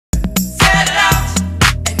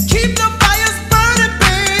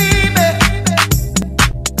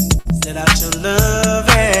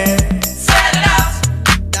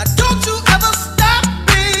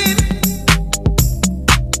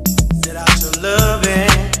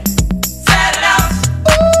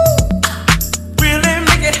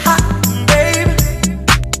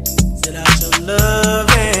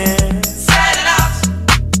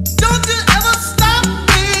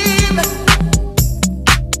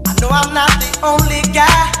No, I'm not the only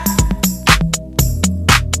guy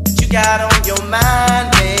that you got on your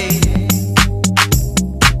mind, babe.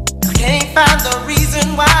 I can't find the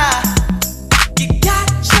reason why you got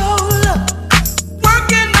your love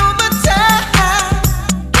working overtime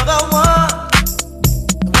for the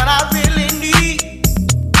one I really need.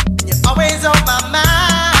 And you're always on my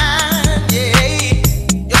mind, yeah.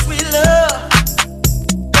 Your sweet love,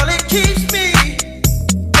 girl, it keeps me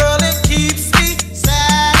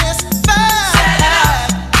satisfied.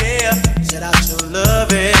 Yeah, set out your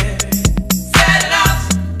loving. Set it out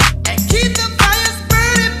and keep the fires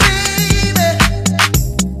burning, baby.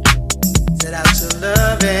 Set out your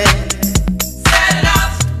loving. Set it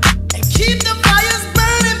out and keep the fires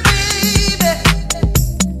burning, baby.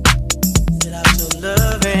 Set out your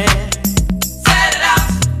loving. Set it out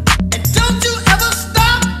and don't you ever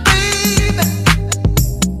stop, baby.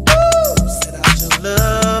 Woo! Set out your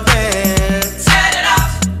loving. Set it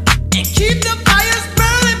out and keep the fires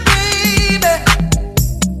burning, baby.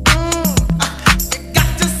 You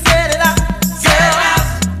got to set it out, girl.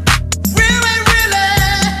 Really, really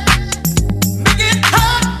make it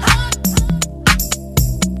hot.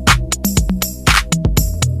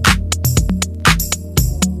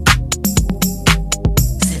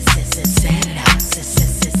 Set it out, set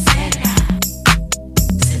it out.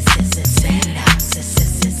 Set it out, set it out.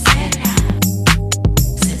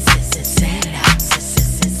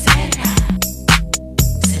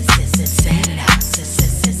 Set it out,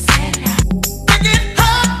 set it out. Make it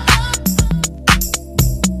hot.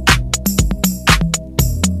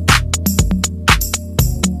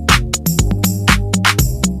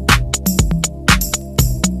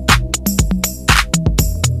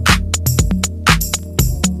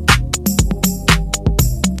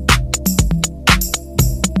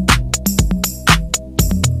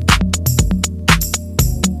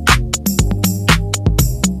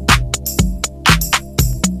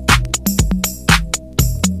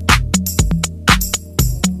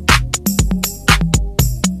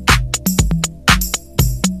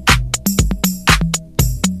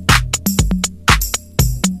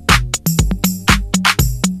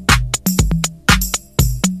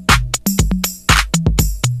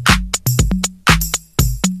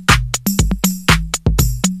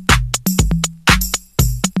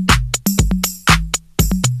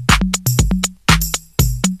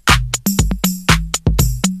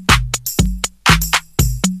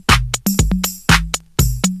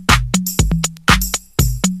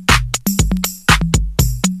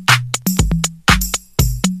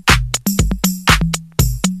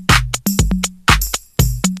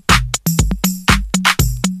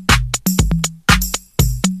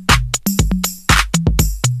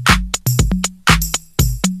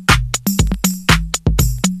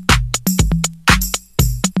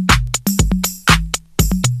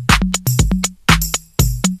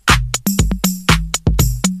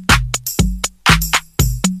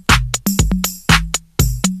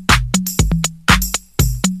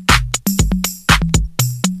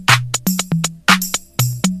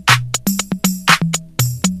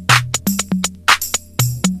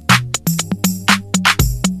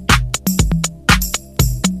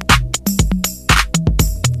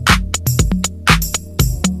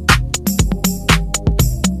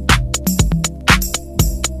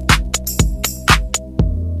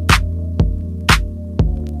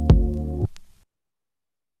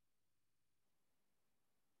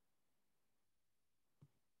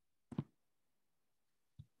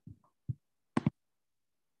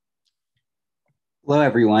 Hello,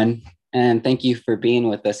 everyone, and thank you for being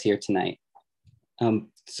with us here tonight.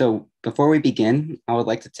 So before we begin, I would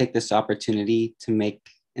like to take this opportunity to make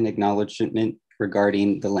an acknowledgement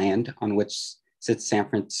regarding the land on which sits San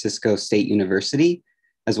Francisco State University,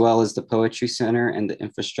 as well as the Poetry Center and the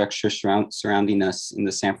infrastructure surrounding us in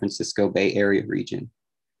the San Francisco Bay Area region.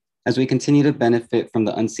 As we continue to benefit from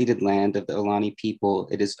the unceded land of the Ohlone people,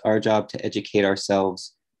 it is our job to educate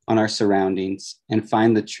ourselves on our surroundings and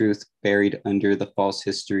find the truth buried under the false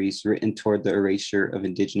histories written toward the erasure of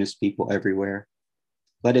Indigenous people everywhere.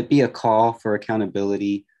 Let it be a call for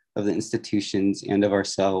accountability of the institutions and of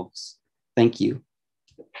ourselves. Thank you.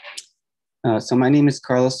 So my name is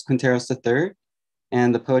Carlos Quinteros III,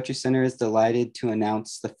 and the Poetry Center is delighted to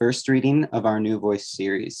announce the first reading of our New Voice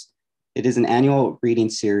series. It is an annual reading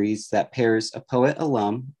series that pairs a poet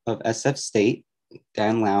alum of SF State,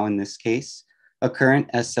 Dan Lau in this case, a current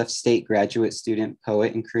SF State graduate student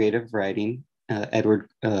poet in creative writing, Edward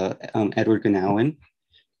Gunawan,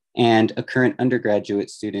 and a current undergraduate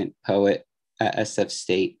student poet at SF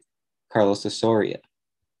State, Carlos Osoria,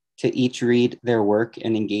 to each read their work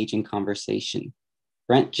and engage in conversation.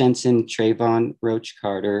 Brent Jensen, Trayvon Roach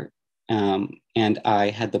Carter, and I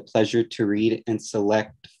had the pleasure to read and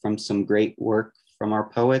select from some great work from our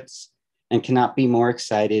poets and cannot be more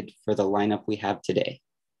excited for the lineup we have today.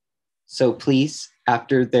 So please,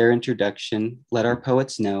 after their introduction, let our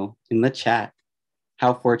poets know in the chat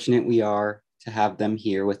how fortunate we are to have them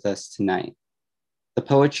here with us tonight. The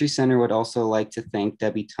Poetry Center would also like to thank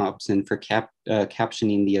Debbie Thompson for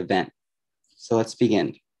captioning the event. So let's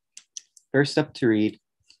begin. First up to read,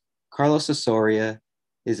 Carlos Osoria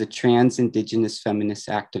is a trans Indigenous feminist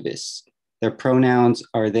activist. Their pronouns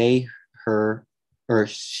are they, her, or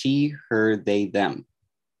she, her, they, them.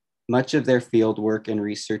 Much of their field work and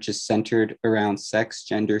research is centered around sex,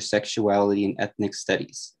 gender, sexuality, and ethnic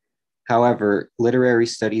studies. However, literary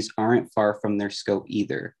studies aren't far from their scope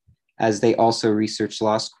either, as they also research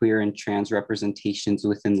lost queer and trans representations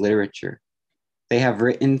within literature. They have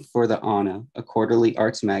written for the ANA, a quarterly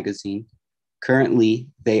arts magazine. Currently,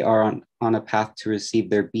 they are on a path to receive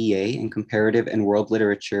their BA in Comparative and World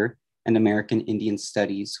Literature and American Indian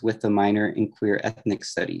Studies with a minor in Queer Ethnic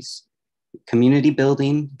Studies. Community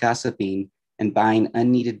building, gossiping, and buying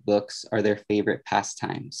unneeded books are their favorite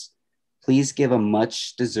pastimes. Please give a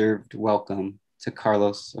much deserved welcome to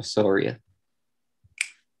Carlos Osoria.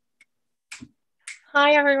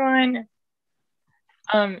 Hi, everyone.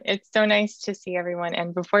 It's so nice to see everyone.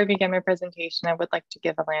 And before I begin my presentation, I would like to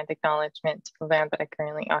give a land acknowledgement to the land that I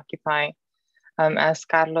currently occupy. As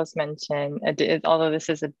Carlos mentioned, although this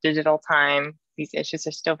is a digital time, these issues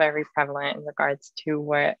are still very prevalent in regards to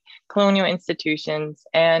what colonial institutions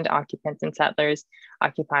and occupants and settlers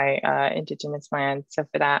occupy Indigenous land. So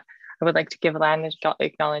for that, I would like to give a land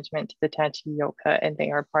acknowledgement to the Tachi Yoka, and they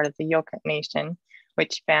are part of the Yoka Nation,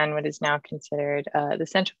 which span what is now considered the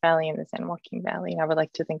Central Valley and the San Joaquin Valley. I would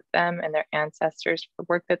like to thank them and their ancestors for the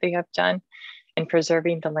work that they have done in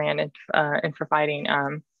preserving the land and providing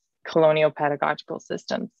colonial pedagogical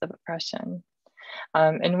systems of oppression.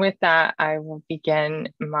 And with that, I will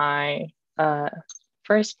begin my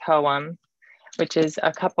first poem, which is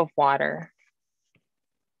A Cup of Water.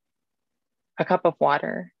 A cup of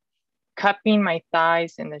water. Cupping my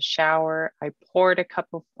thighs in the shower, I poured a cup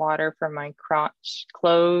of water for my crotch,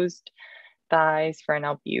 closed thighs for an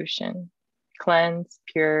ablution. Cleanse,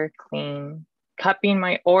 pure, clean. Cupping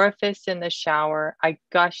my orifice in the shower, I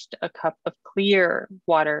gushed a cup of clear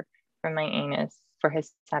water from my anus for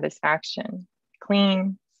his satisfaction.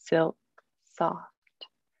 Clean, silk, soft.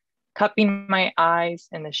 Cupping my eyes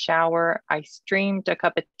in the shower, I streamed a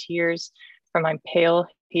cup of tears from my pale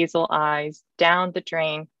hazel eyes down the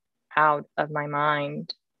drain, out of my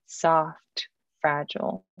mind, soft,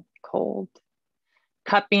 fragile, cold.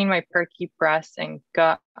 Cupping my perky breasts and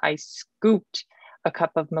gut, I scooped a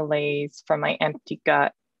cup of malaise from my empty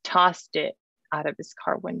gut, tossed it out of his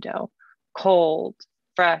car window, cold,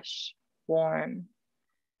 fresh, warm.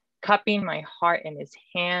 Cupping my heart in his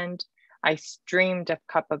hand, I streamed a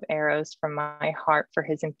cup of arrows from my heart for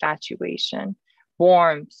his infatuation,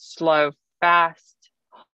 warm, slow, fast,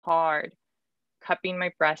 hard. Cupping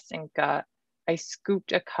my breast and gut, I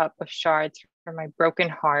scooped a cup of shards from my broken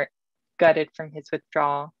heart, gutted from his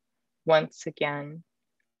withdrawal, once again.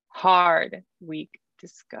 Hard, weak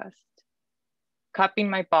disgust. Cupping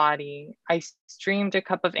my body, I streamed a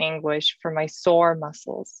cup of anguish for my sore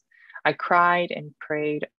muscles. I cried and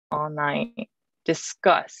prayed all night.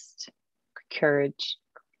 Disgust, courage,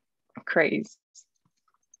 craze.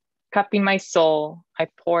 Cupping my soul, I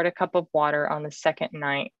poured a cup of water on the second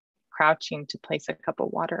night, crouching to place a cup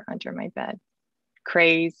of water under my bed.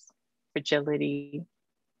 Craze, fragility,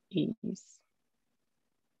 ease.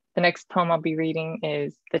 The next poem I'll be reading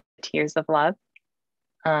is The Tears of Love.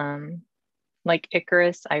 Like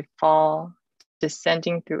Icarus, I fall,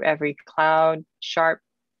 descending through every cloud, sharp,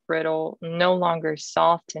 brittle, no longer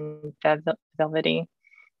soft and velvety.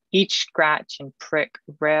 Each scratch and prick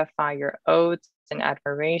rarefy your oaths and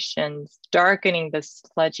admirations, darkening the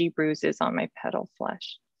sludgy bruises on my petal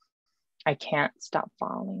flesh. I can't stop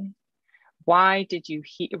falling. Why did you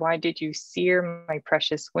sear my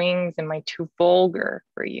precious wings? Am I too vulgar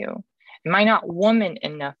for you? Am I not woman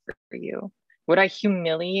enough for you? Would I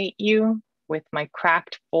humiliate you with my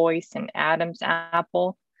cracked voice and Adam's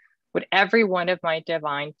apple? Would every one of my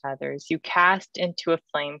divine feathers you cast into a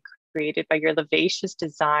flame created by your lascivious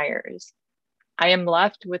desires? I am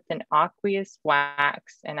left with an aqueous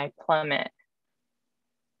wax and I plummet.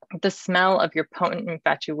 The smell of your potent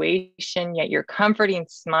infatuation, yet your comforting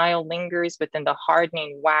smile lingers within the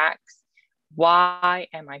hardening wax. Why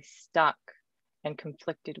am I stuck and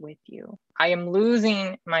conflicted with you? I am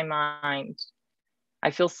losing my mind.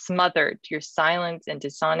 I feel smothered. Your silence and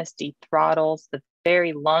dishonesty throttles the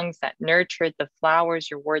very lungs that nurtured the flowers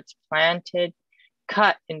your words planted,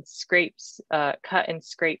 cut and scrapes,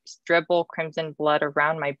 dribble crimson blood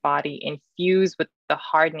around my body, infused with the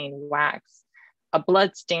hardening wax. A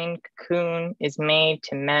blood-stained cocoon is made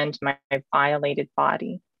to mend my violated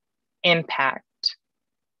body. Impact.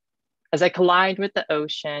 As I collide with the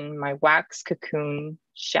ocean, my wax cocoon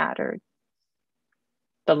shattered.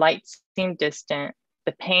 The lights seem distant.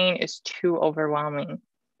 The pain is too overwhelming,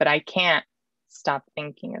 but I can't stop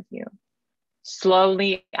thinking of you.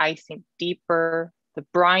 Slowly, I sink deeper. The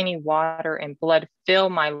briny water and blood fill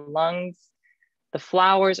my lungs. The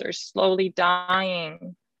flowers are slowly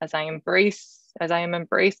dying. As I am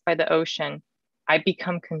embraced by the ocean, I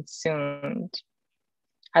become consumed.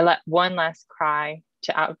 I let one last cry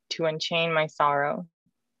to unchain my sorrow.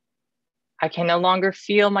 I can no longer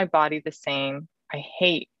feel my body the same. I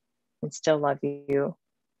hate and still love you,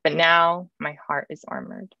 but now my heart is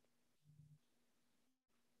armored.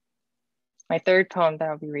 My third poem that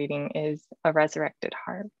I'll be reading is A Resurrected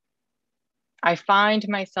Heart. I find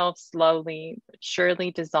myself slowly but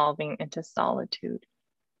surely dissolving into solitude.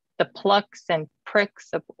 The plucks and pricks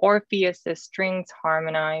of Orpheus's strings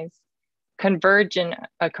harmonize, converging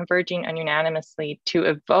unanimously to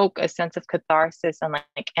evoke a sense of catharsis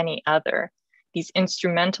unlike any other. These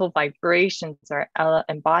instrumental vibrations are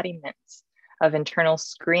embodiments of internal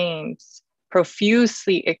screams,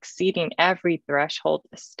 profusely exceeding every threshold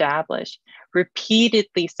established,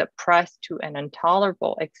 repeatedly suppressed to an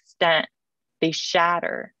intolerable extent. They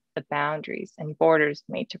shatter the boundaries and borders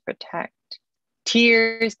made to protect.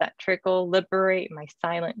 Tears that trickle liberate my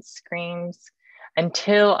silent screams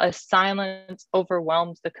until a silence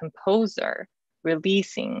overwhelms the composer,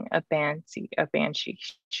 releasing a banshee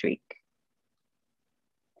shriek.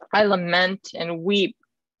 I lament and weep,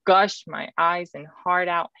 gush my eyes and heart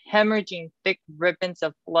out, hemorrhaging thick ribbons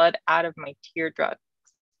of blood out of my tear ducts.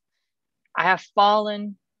 I have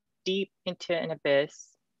fallen deep into an abyss.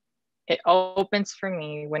 It opens for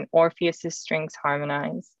me when Orpheus's strings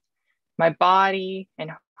harmonize. My body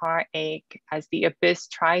and heart ache as the abyss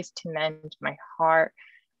tries to mend my heart,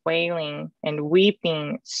 wailing and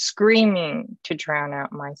weeping, screaming to drown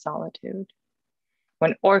out my solitude.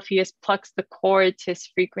 When Orpheus plucks the chords, his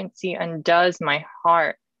frequency undoes my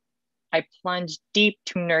heart. I plunge deep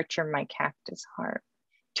to nurture my cactus heart,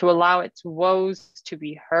 to allow its woes to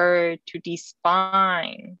be heard, to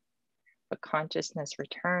despine. But consciousness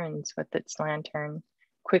returns with its lantern,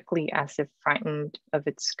 quickly as if frightened of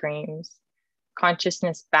its screams.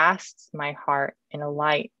 Consciousness basks my heart in a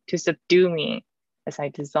light to subdue me as I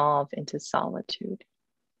dissolve into solitude.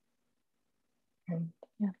 And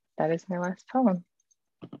yeah, that is my last poem.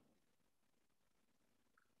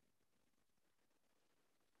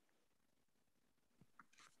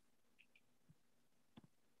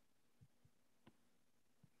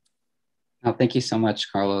 Oh, thank you so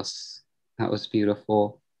much, Carlos. That was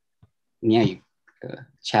beautiful. And yeah, you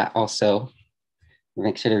chat also.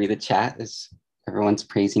 Make sure to read the chat as everyone's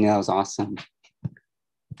praising you. That was awesome.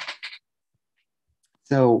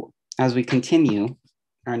 So as we continue,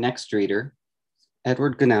 our next reader,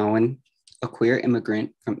 Edward Gunawan, a queer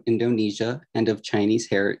immigrant from Indonesia and of Chinese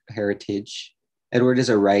heritage. Edward is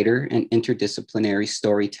a writer and interdisciplinary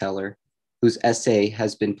storyteller whose essay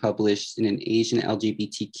has been published in an Asian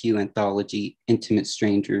LGBTQ anthology, Intimate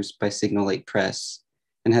Strangers by Signal 8 Press,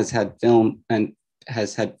 and has had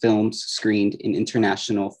films screened in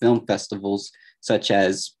international film festivals such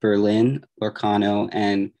as Berlin, Locarno,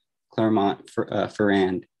 and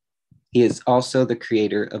Clermont-Ferrand. He is also the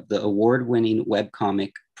creator of the award-winning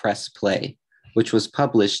webcomic Press Play, which was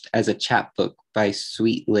published as a chapbook by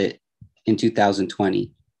Sweet Lit in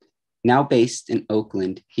 2020. Now based in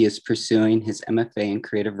Oakland, he is pursuing his MFA in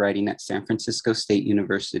creative writing at San Francisco State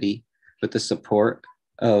University with the support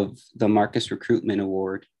of the Marcus Recruitment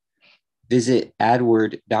Award. Visit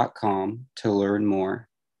adword.com to learn more.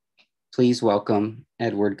 Please welcome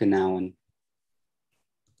Edward Gunawan.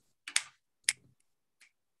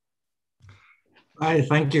 Hi,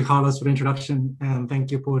 thank you, Carlos, for the introduction, and thank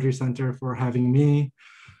you, Poetry Center, for having me.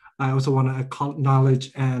 I also want to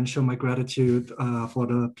acknowledge and show my gratitude for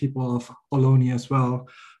the people of Ohlone as well,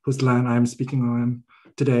 whose land I'm speaking on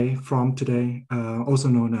today, also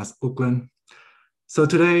known as Oakland. So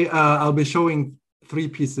today I'll be sharing three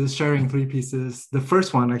pieces. The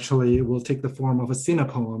first one actually will take the form of a cine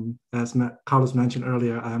poem. As Carlos mentioned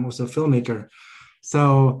earlier, I'm also a filmmaker.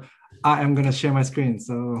 So I am gonna share my screen.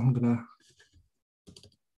 So I'm gonna,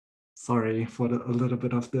 sorry for a little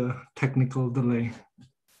bit of the technical delay.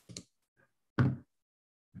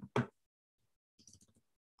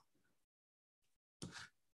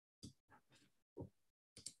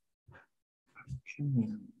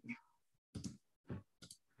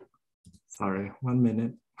 Sorry, 1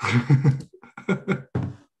 minute.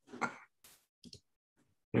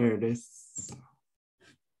 There it is.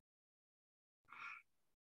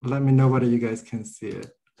 Let me know whether you guys can see it.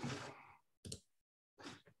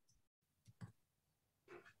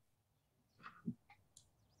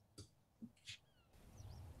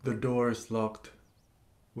 The doors locked,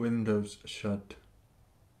 windows shut.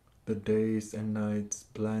 The days and nights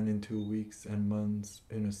blend into weeks and months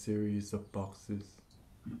in a series of boxes.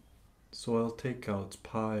 Soiled takeouts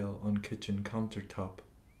pile on kitchen countertop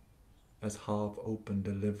as half-open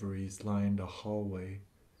deliveries line the hallway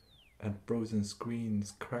and frozen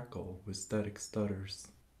screens crackle with static stutters,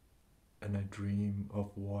 and I dream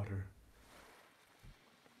of water.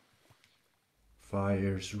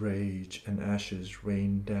 Fires rage and ashes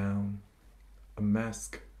rain down, a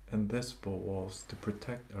mask and invisible walls to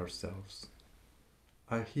protect ourselves.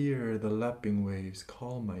 I hear the lapping waves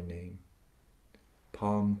call my name.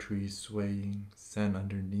 Palm trees swaying, sand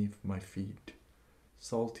underneath my feet,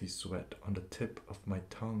 salty sweat on the tip of my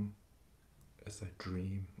tongue as I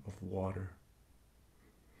dream of water.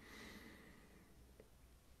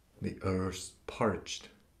 The earth's parched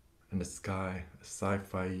and the sky a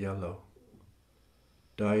sci-fi yellow.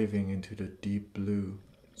 Diving into the deep blue,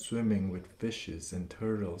 swimming with fishes and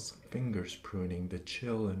turtles, fingers pruning the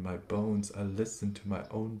chill in my bones, I listen to my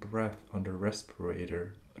own breath on the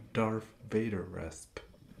respirator, a Darth Vader rasp.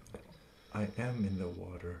 I am in the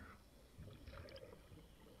water.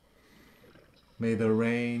 May the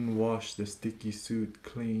rain wash the sticky suit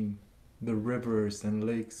clean, the rivers and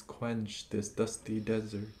lakes quench this dusty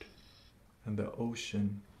desert, and the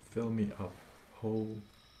ocean fill me up whole.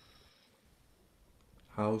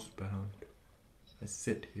 Housebound, I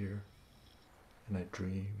sit here and I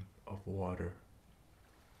dream of water.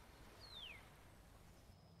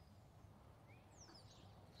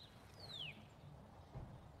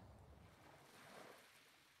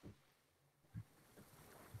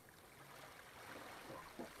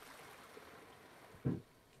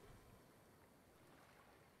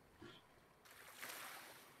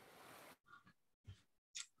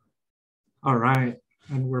 All right,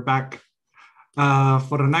 and we're back.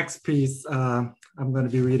 For the next piece, I'm going to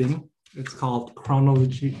be reading. It's called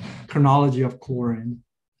Chronology of Chlorine.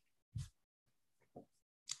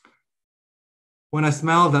 When I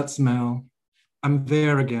smell that smell, I'm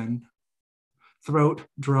there again. Throat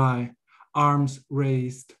dry, arms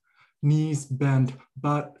raised, knees bent,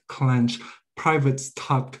 butt clenched, privates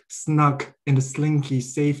tucked, snuck in the slinky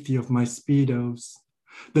safety of my Speedos.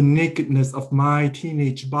 The nakedness of my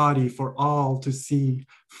teenage body for all to see,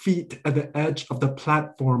 feet at the edge of the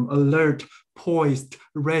platform, alert, poised,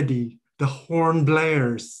 ready, the horn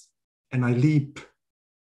blares, and I leap.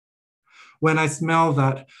 When I smell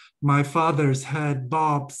that, my father's head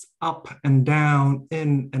bobs up and down,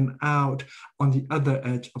 in and out on the other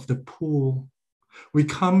edge of the pool. We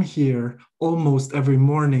come here almost every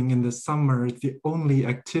morning in the summer. It's the only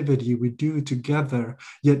activity we do together,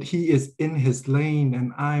 yet he is in his lane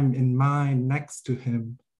and I'm in mine next to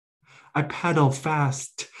him. I paddle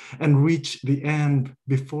fast and reach the end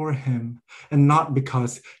before him, and not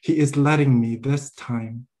because he is letting me this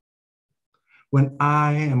time. When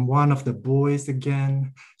I am one of the boys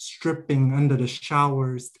again, stripping under the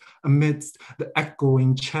showers, amidst the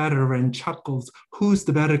echoing chatter and chuckles, who's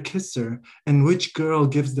the better kisser and which girl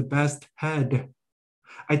gives the best head?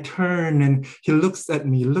 I turn and he looks at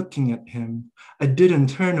me, looking at him. I didn't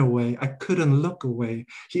turn away, I couldn't look away.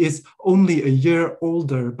 He is only a year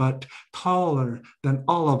older, but taller than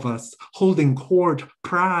all of us, holding court,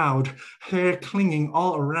 proud, hair clinging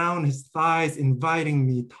all around his thighs, inviting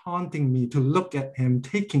me, taunting me to look at him,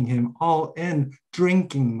 taking him all in,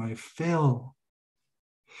 drinking my fill.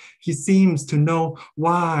 He seems to know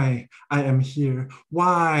why I am here,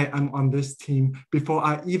 why I'm on this team, before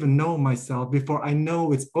I even know myself, before I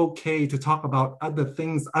know it's okay to talk about other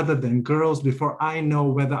things other than girls, before I know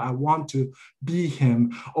whether I want to be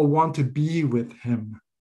him or want to be with him.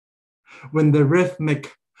 When the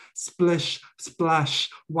rhythmic splish, splash,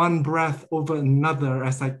 one breath over another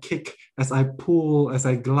as I kick, as I pull, as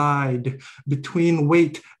I glide, between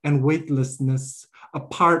weight and weightlessness, a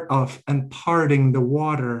part of and parting the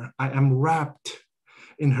water, I am wrapped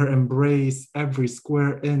in her embrace, every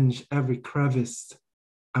square inch, every crevice.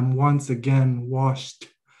 I'm once again washed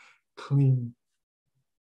clean.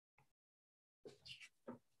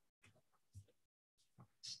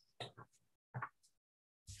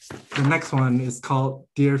 The next one is called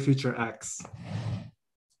Dear Future Ex.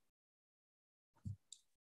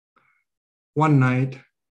 One night,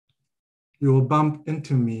 you will bump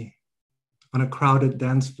into me on a crowded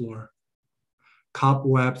dance floor.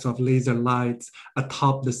 cobwebs of laser lights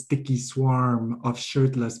atop the sticky swarm of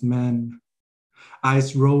shirtless men,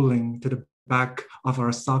 eyes rolling to the back of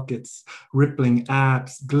our sockets, rippling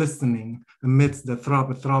abs glistening amidst the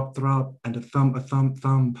throb, a throb, throb, and a thump,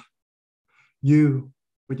 thump. You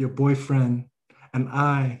with your boyfriend, and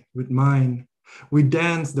I with mine. We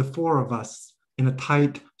dance, the four of us, in a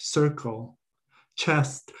tight circle,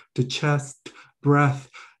 chest to chest, breath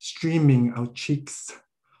streaming out cheeks,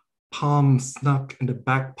 palms snuck in the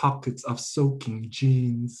back pockets of soaking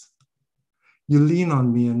jeans. You lean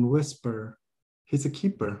on me and whisper, he's a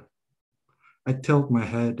keeper. I tilt my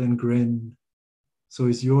head and grin. So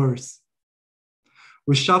is yours.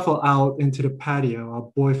 We shuffle out into the patio,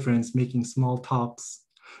 our boyfriends making small talks.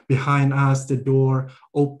 Behind us, the door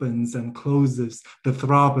opens and closes, the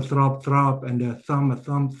throb, a throb, throb, and the thumb, a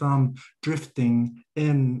thumb, thumb, drifting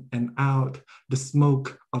in and out, the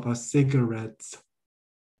smoke of our cigarettes.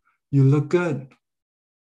 You look good.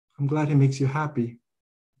 I'm glad he makes you happy.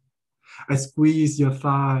 I squeeze your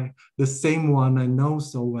thigh, the same one I know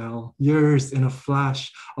so well, years in a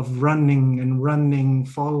flash of running and running,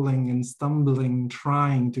 falling and stumbling,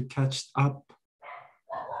 trying to catch up.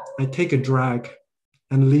 I take a drag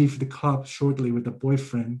and leave the club shortly with a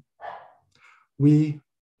boyfriend. We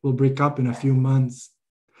will break up in a few months,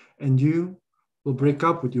 and you will break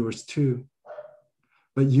up with yours too.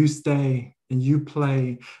 But you stay and you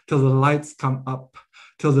play till the lights come up,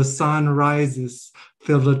 till the sun rises,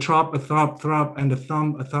 till the throb, a throb, throb, and a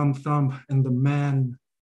thumb, thumb, and the man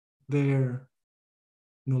there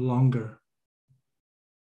no longer.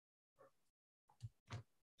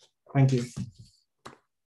 Thank you.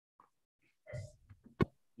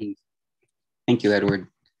 Thank you, Edward.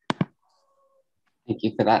 Thank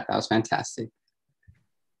you for that. That was fantastic.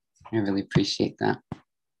 I really appreciate that.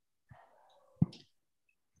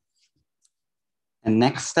 And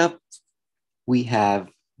next up, we have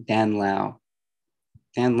Dan Lau.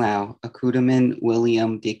 Dan Lau, a Kundiman,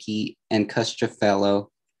 William Dickey, and Custra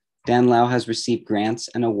Fellow. Dan Lau has received grants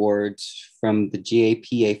and awards from the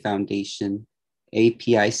GAPA Foundation,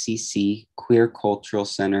 APICC, Queer Cultural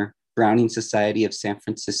Center, Browning Society of San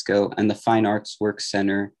Francisco, and the Fine Arts Works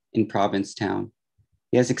Center in Provincetown.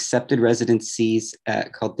 He has accepted residencies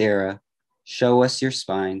at Caldera, Show Us Your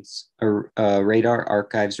Spines, a Radar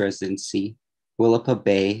Archives residency, Willapa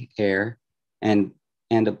Bay Air, and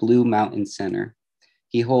a Blue Mountain Center.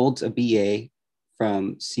 He holds a BA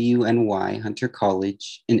from CUNY Hunter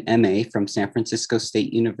College, an MA from San Francisco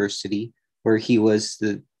State University, where he was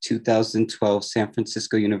the 2012 San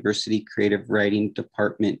Francisco University Creative Writing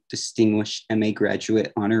Department Distinguished MA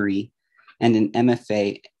Graduate Honoree, and an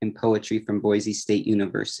MFA in Poetry from Boise State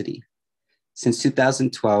University. Since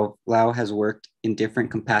 2012, Lau has worked in different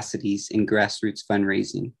capacities in grassroots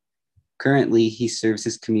fundraising. Currently, he serves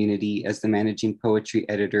his community as the managing poetry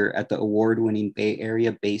editor at the award-winning Bay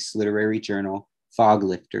Area-based literary journal,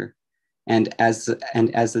 Foglifter, and as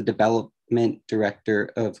the development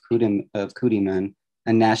director of Kundiman,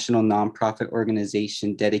 a national nonprofit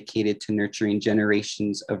organization dedicated to nurturing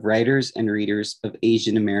generations of writers and readers of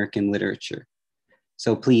Asian American literature.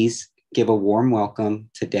 So please give a warm welcome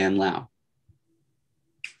to Dan Lau.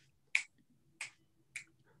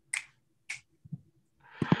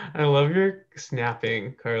 I love your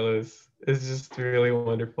snapping, Carlos. It's just really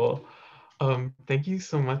wonderful. Thank you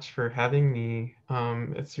so much for having me.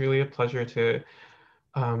 It's really a pleasure to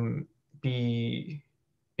be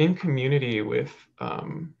in community with,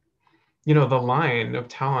 the line of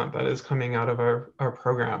talent that is coming out of our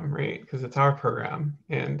program, right? Because it's our program.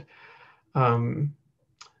 And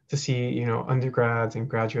to see, undergrads and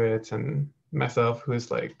graduates and myself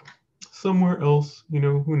who's like somewhere else,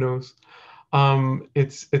 who knows?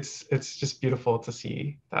 It's just beautiful to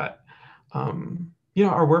see that,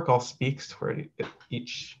 our work all speaks toward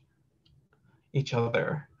each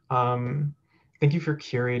other. Thank you for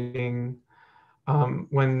curating.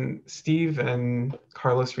 When Steve and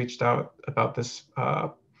Carlos reached out about this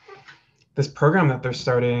this program that they're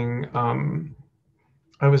starting,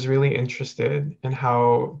 I was really interested in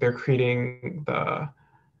how they're creating the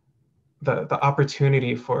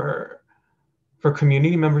opportunity for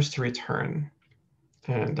community members to return.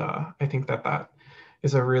 And I think that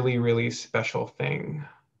is a really, really special thing.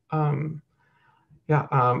 I'm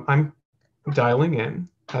dialing in,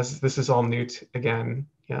 as this is all new again.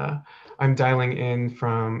 Yeah, I'm dialing in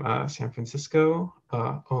from San Francisco,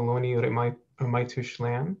 Ohlone Ramaytush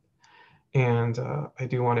land. And I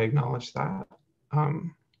do want to acknowledge that.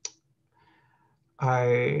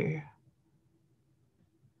 I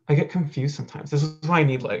get confused sometimes. This is why I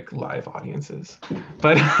need like live audiences.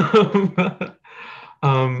 But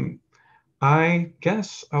I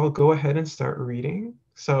guess I'll go ahead and start reading.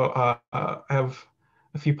 So I have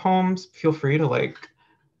a few poems. Feel free to like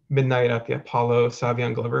Midnight at the Apollo,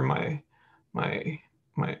 Savion Glover,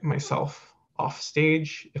 myself off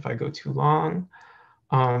stage if I go too long.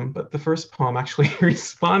 But the first poem actually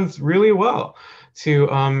responds really well to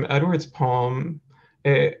Edward's poem.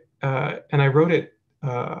 And I wrote it.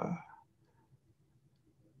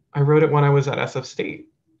 I wrote it when I was at SF State,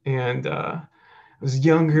 and I was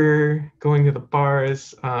younger, going to the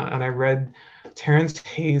bars, and I read Terrence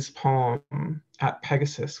Hayes' poem at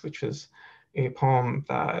Pegasus, which is a poem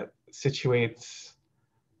that situates.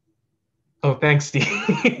 Oh, thanks,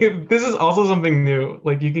 Steve. This is also something new.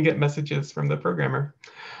 Like you can get messages from the programmer.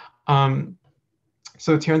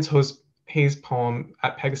 So Terrence Hayes' poem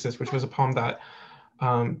at Pegasus, which was a poem that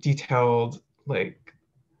detailed like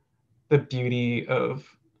the beauty of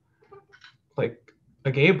like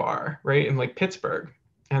a gay bar, right, in like Pittsburgh,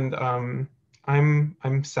 and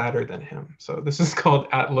I'm sadder than him. So this is called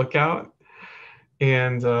At Lookout,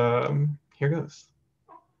 and here goes.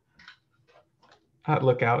 At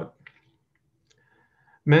Lookout.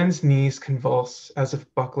 Men's knees convulse as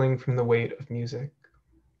if buckling from the weight of music.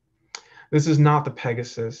 This is not the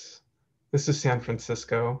Pegasus. This is San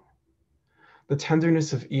Francisco. The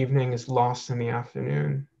tenderness of evening is lost in the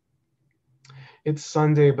afternoon. It's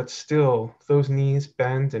Sunday, but still, those knees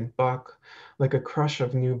bend and buck like a crush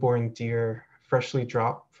of newborn deer freshly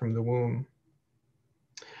dropped from the womb.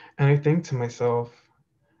 And I think to myself,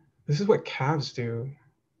 this is what calves do,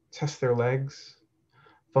 test their legs,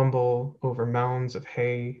 fumble over mounds of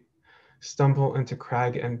hay, stumble into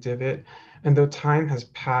crag and divot, and though time has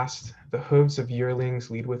passed, the hooves of yearlings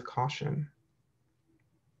lead with caution.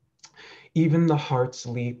 Even the heart's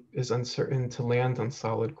leap is uncertain to land on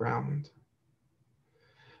solid ground.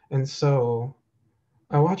 And so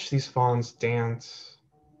I watch these fawns dance.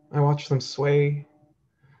 I watch them sway.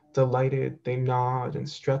 Delighted, they nod and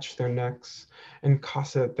stretch their necks and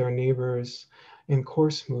cosset their neighbors in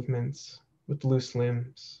coarse movements with loose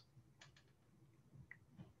limbs.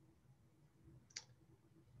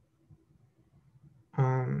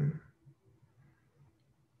 So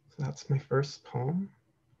that's my first poem.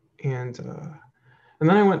 And then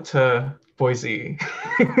I went to Boise.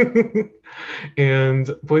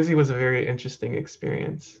 And Boise was a very interesting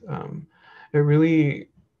experience. It really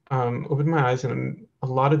opened my eyes in a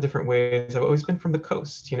lot of different ways. I've always been from the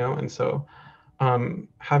coast, you know, and so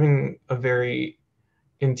having a very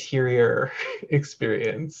interior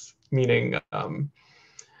experience, meaning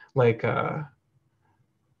like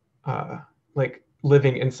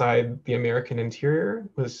living inside the American interior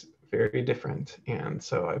was very different. And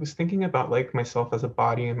so I was thinking about like myself as a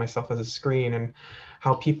body and myself as a screen, and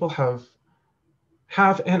how people have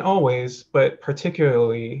and always, but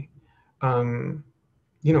particularly, you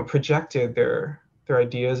know, projected their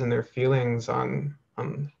ideas and their feelings on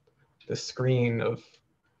the screen of,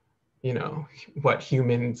 you know, what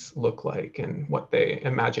humans look like and what they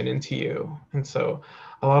imagine into you. And so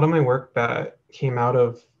a lot of my work that came out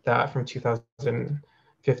of that from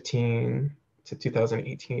 2015 to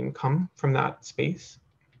 2018 come from that space.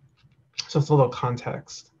 So it's a little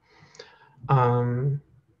context.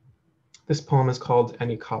 This poem is called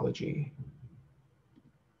An Ecology.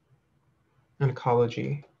 An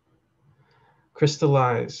ecology.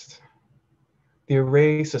 Crystallized. The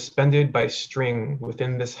array suspended by string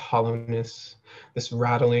within this hollowness, this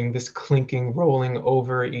rattling, this clinking, rolling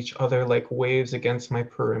over each other like waves against my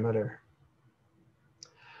perimeter.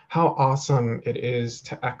 How awesome it is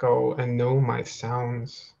to echo and know my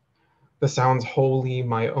sounds. The sounds wholly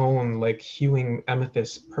my own, like hewing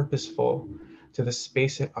amethyst purposeful to the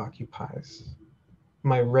space it occupies.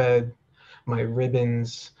 My red, my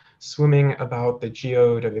ribbons, swimming about the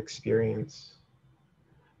geode of experience.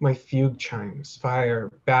 My fugue chimes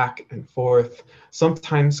fire back and forth.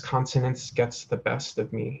 Sometimes consonance gets the best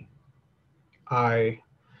of me. I,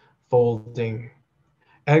 folding,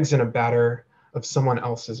 eggs in a batter of someone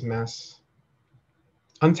else's mess.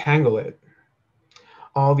 Untangle it.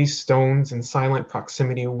 All these stones in silent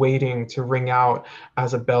proximity waiting to ring out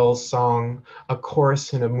as a bell's song, a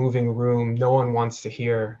chorus in a moving room no one wants to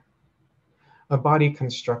hear. A body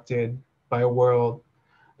constructed by a world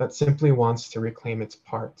that simply wants to reclaim its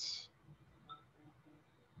parts.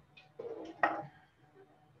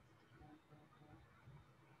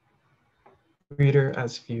 Reader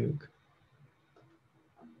as fugue.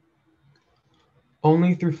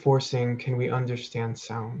 Only through forcing can we understand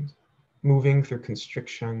sound. Moving through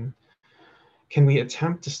constriction, can we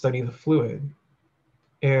attempt to study the fluid,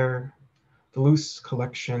 air, the loose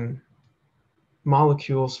collection,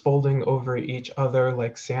 molecules folding over each other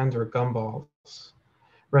like sand or gumballs,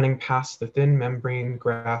 running past the thin membrane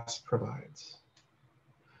grass provides.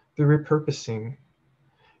 The repurposing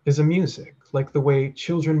is a music, like the way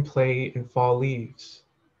children play in fall leaves,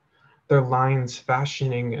 their lines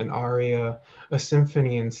fashioning an aria, a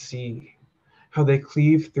symphony in C, how they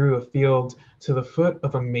cleave through a field to the foot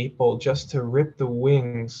of a maple just to rip the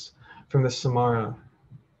wings from the samara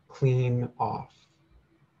clean off,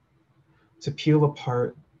 to peel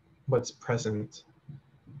apart what's present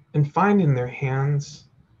and find in their hands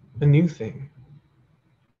a new thing,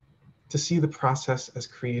 to see the process as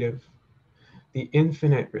creative, the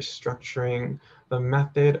infinite restructuring, the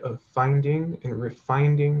method of finding and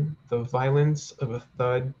refining the violence of a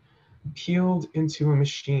thud peeled into a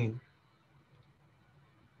machine.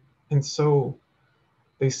 And so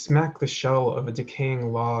they smack the shell of a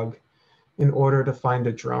decaying log in order to find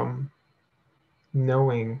a drum,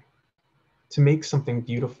 knowing to make something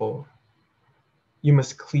beautiful, you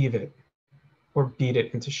must cleave it or beat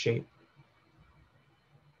it into shape.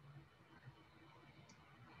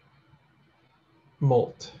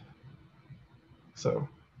 Molt. So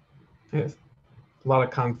yes, a lot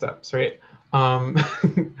of concepts, right?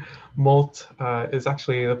 Molt is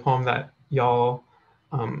actually the poem that y'all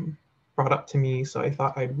brought up to me, so I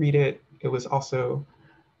thought I'd read it. It was also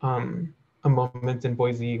a moment in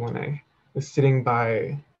Boise when I was sitting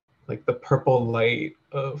by like the purple light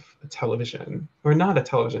of a television, or not a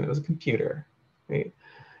television, it was a computer, right?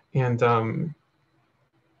 And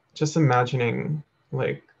just imagining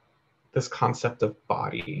like this concept of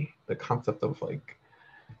body, the concept of like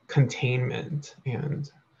containment, and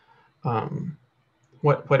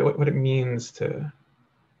what it means to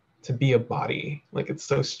be a body. Like, it's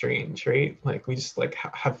so strange, right? Like, we just like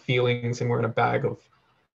have feelings and we're in a bag of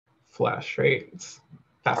flesh, right? It's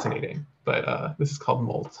fascinating. But this is called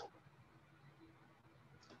Molt.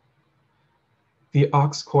 The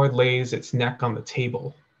ox cord lays its neck on the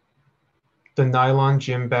table. The nylon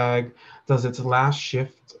gym bag does its last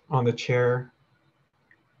shift on the chair.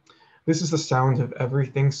 This is the sound of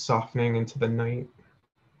everything softening into the night.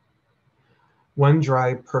 One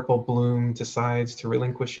dry purple bloom decides to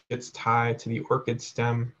relinquish its tie to the orchid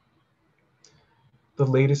stem. The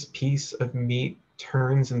latest piece of meat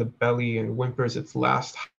turns in the belly and whimpers its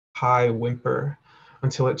last high whimper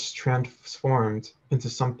until it's transformed into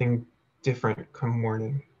something different come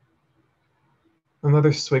morning.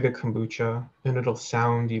 Another swig of kombucha, and it'll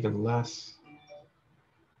sound even less.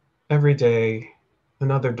 Every day,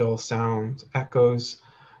 another dull sound echoes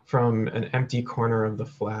from an empty corner of the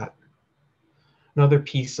flat. Another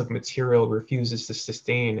piece of material refuses to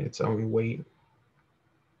sustain its own weight.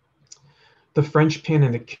 The French pin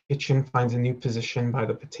in the kitchen finds a new position by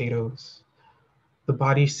the potatoes. The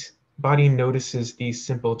body notices these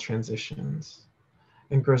simple transitions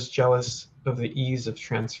and grows jealous of the ease of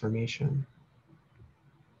transformation.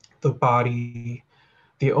 The body,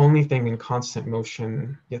 the only thing in constant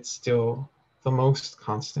motion, yet still the most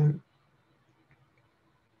constant.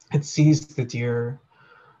 It sees the deer,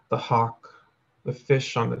 the hawk, the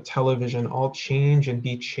fish on the television all change and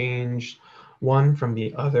be changed, one from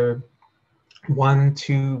the other, one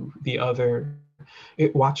to the other.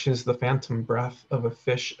 It watches the phantom breath of a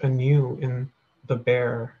fish anew in the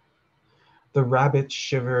bear, the rabbit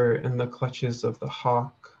shiver in the clutches of the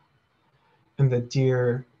hawk, and the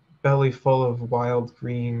deer, belly full of wild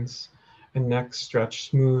greens and neck stretched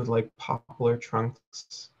smooth like poplar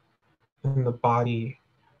trunks, and the body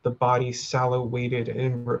sallow weighted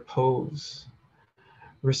in repose,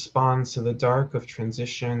 responds to the dark of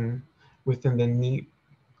transition within the neat,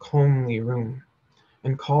 comely room,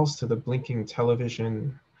 and calls to the blinking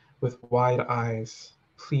television with wide eyes,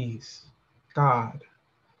 please, God,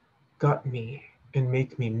 gut me and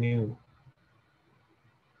make me new.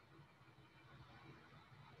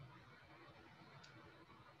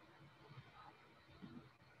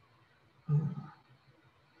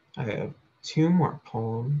 I have two more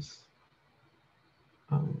poems.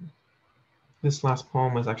 This last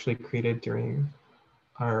poem was actually created during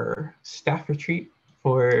our staff retreat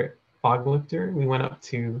for Foglifter. We went up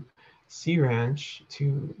to Sea Ranch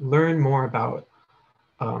to learn more about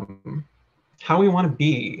how we want to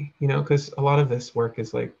be, you know, because a lot of this work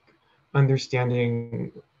is like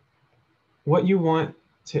understanding what you want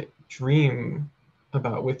to dream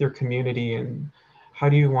about with your community, and how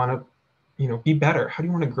do you want to, you know, be better? How do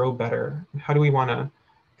you want to grow better? How do we want to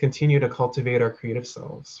continue to cultivate our creative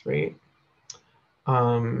selves, right?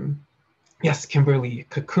 Yes, Kimberly,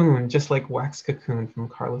 cocoon, just like wax cocoon from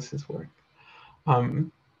Carlos's work.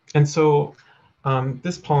 And so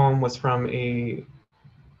this poem was from a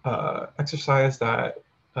exercise that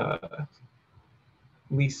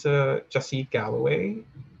Lisa Jessie Galloway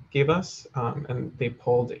gave us, and they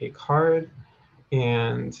pulled a card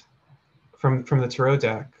and from the tarot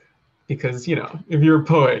deck, because if you're a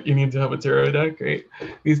poet, you need to have a tarot deck, right?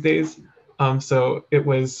 These days. So it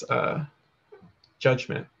was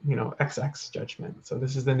Judgment, XX Judgment. So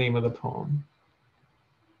this is the name of the poem.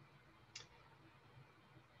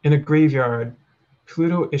 In a graveyard,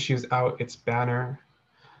 Pluto issues out its banner,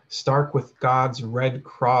 stark with God's red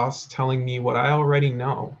cross telling me what I already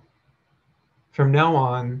know. From now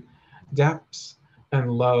on, depths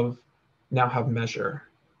and love now have measure.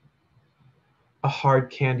 A hard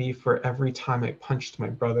candy for every time I punched my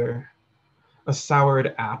brother. A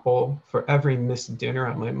soured apple for every missed dinner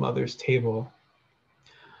at my mother's table.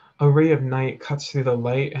 A ray of night cuts through the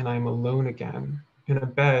light and I'm alone again, in a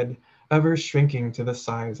bed, ever shrinking to the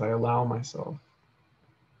size I allow myself.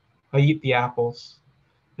 I eat the apples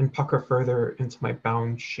and pucker further into my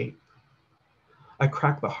bound shape. I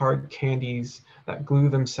crack the hard candies that glue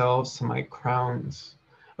themselves to my crowns.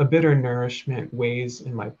 A bitter nourishment weighs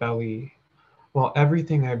in my belly, while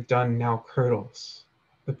everything I've done now curdles,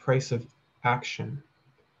 the price of action.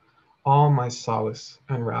 All my solace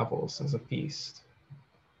unravels as a feast.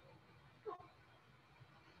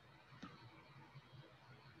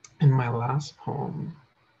 And my last poem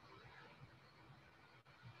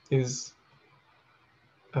is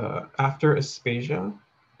After Aspasia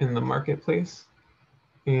in the Marketplace.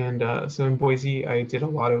 And so in Boise, I did a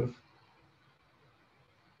lot of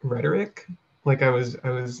rhetoric. Like I was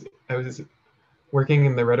working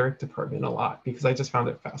in the rhetoric department a lot because I just found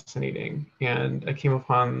it fascinating. And I came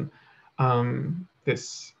upon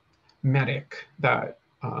this medic that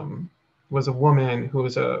was a woman who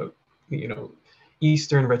was a,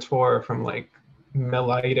 Eastern rhetor from like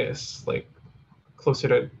Mellitus, like closer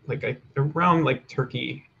to like around like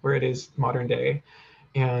Turkey, where it is modern day.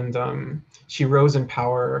 And she rose in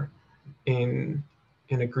power in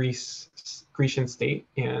a Grecian state,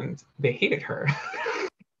 and they hated her.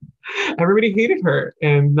 Everybody hated her,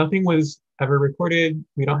 and nothing was ever recorded.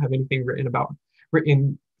 We don't have anything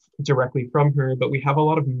written directly from her, but we have a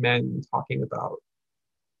lot of men talking about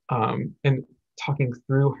and talking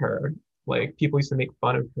through her. Like people used to make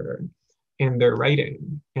fun of her in their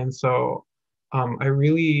writing, and so I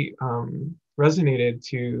really resonated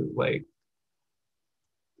to like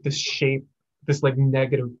this like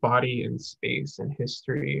negative body in space and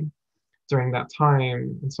history during that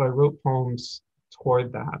time. And so I wrote poems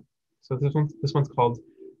toward that. So this one's called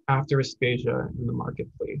After Aspasia in the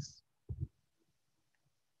Marketplace.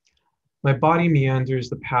 My body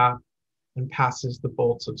meanders the path and passes the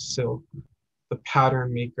bolts of silk, the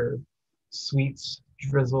pattern maker, sweets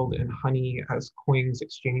drizzled in honey as coins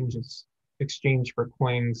exchange for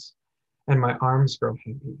coins, and my arms grow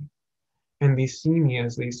heavy. And they see me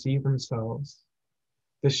as they see themselves,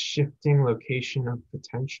 this shifting location of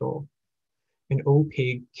potential, an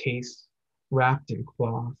opaque case wrapped in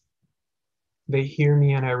cloth. They hear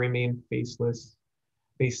me and I remain faceless.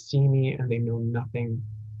 They see me and they know nothing.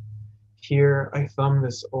 Here I thumb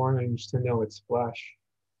this orange to know its flesh.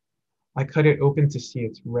 I cut it open to see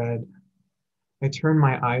its red. I turn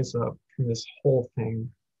my eyes up from this whole thing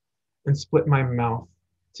and split my mouth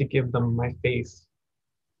to give them my face.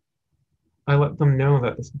 I let them know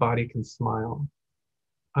that this body can smile.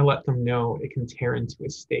 I let them know it can tear into a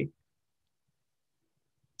steak.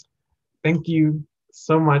 Thank you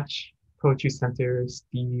so much, Poetry Center,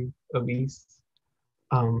 Steve, Elise,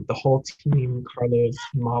 the whole team, Carlos,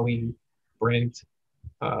 Molly, Brent,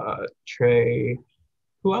 Trey.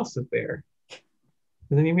 Who else is there?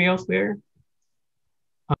 Is anybody else there?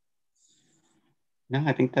 No,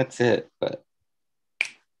 I think that's it, but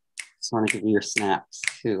just want to give you your snaps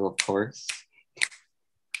too, of course.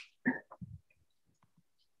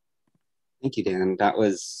 Thank you, Dan. That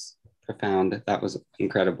was profound. That was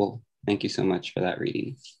incredible. Thank you so much for that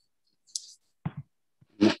reading.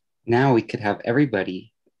 Now we could have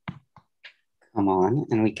everybody come on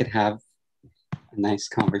and we could have a nice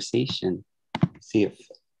conversation. See if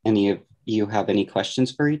any of you have any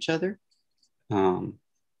questions for each other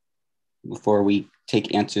before we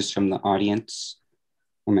take answers from the audience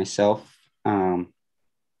or myself. Do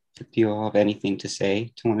you all have anything to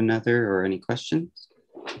say to one another or any questions?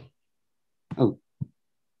 Oh,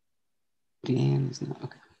 Dan is not,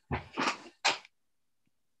 okay.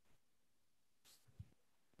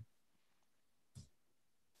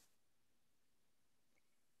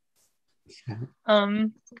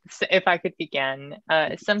 So if I could begin,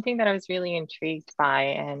 something that I was really intrigued by,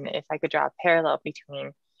 and if I could draw a parallel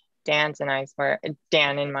between Dan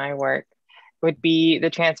and my work, would be the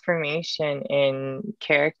transformation in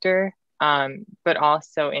character, but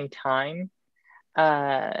also in time.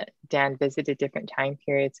 Dan visited different time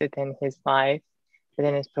periods within his life,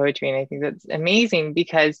 within his poetry. And I think that's amazing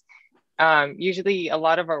because usually a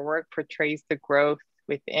lot of our work portrays the growth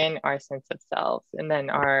within our sense of self, and then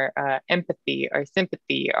our empathy, our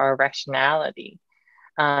sympathy, our rationality.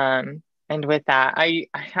 And with that, I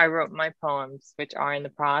wrote my poems, which are in the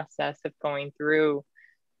process of going through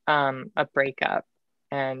a breakup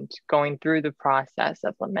and going through the process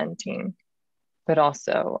of lamenting, but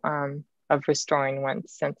also of restoring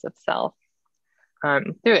one's sense of self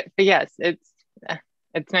through it. But yes, it's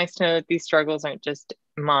nice to know that these struggles aren't just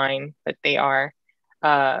mine, but they are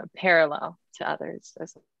parallel to others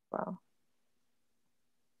as well.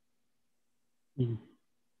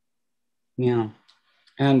 Yeah,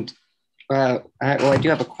 and I do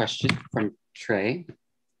have a question from Trey.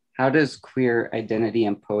 How does queer identity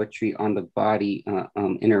and poetry on the body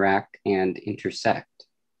interact and intersect?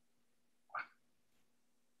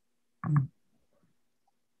 Do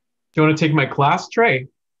you want to take my class, Trey?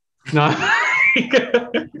 No,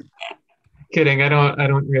 kidding. I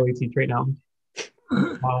don't really teach right now.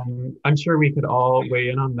 I'm sure we could all weigh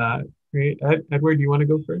in on that, right? Edward, do you want to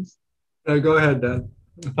go first? Go ahead, Dan.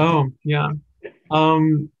 Oh, yeah.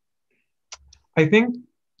 I think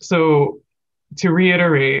so. To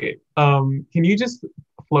reiterate, can you just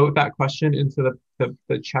float that question into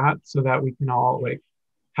the chat so that we can all like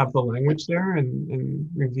have the language there and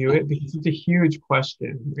review it, because it's a huge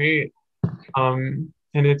question, right? And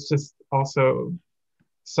it's just also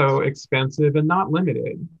so expansive and not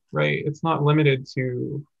limited, right? It's not limited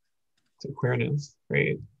to queerness,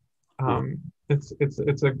 right? It's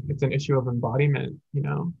an issue of embodiment, you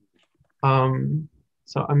know.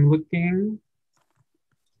 So I'm looking.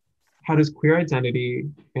 How does queer identity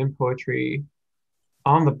and poetry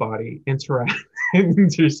on the body interact and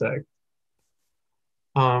intersect?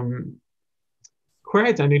 Queer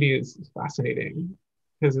identity is fascinating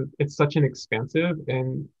because it's such an expansive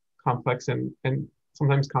and complex and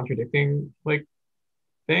sometimes contradicting like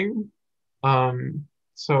thing.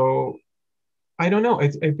 So I don't know. I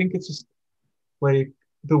think it's just like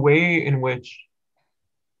the way in which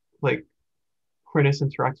like queerness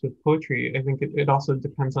interacts with poetry. I think it also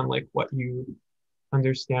depends on like what you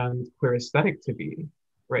understand queer aesthetic to be,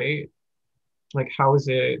 right? Like how is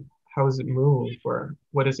it move, or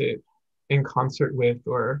what is it in concert with,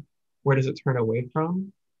 or where does it turn away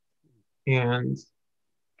from? And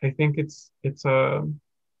I think it's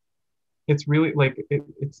really like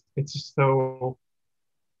it's just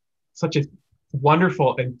such a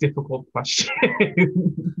wonderful and difficult question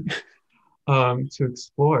to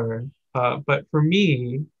explore. But for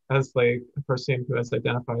me, as like a person who has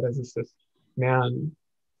identified as a cis man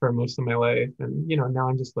for most of my life, and you know, now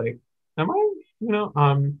I'm just like, am I? You know,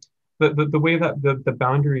 the way that the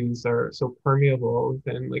boundaries are so permeable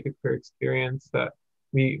within like a queer experience that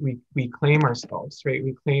we claim ourselves, right?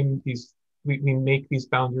 We claim these, we make these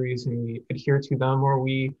boundaries and we adhere to them, or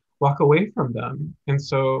we walk away from them. And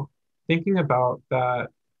so thinking about that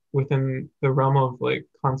within the realm of like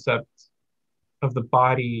concept of the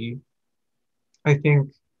body, I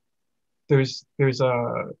think there's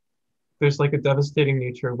like a devastating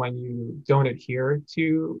nature when you don't adhere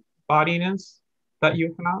to bodiness that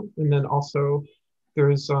you have, and then also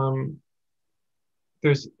there's a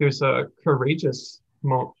courageous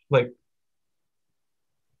like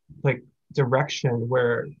direction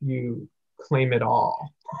where you claim it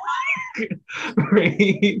all,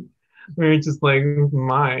 right? Where it's just like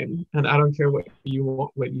mine, and I don't care what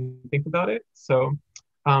you think about it. So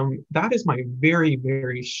that is my very,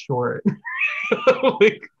 very short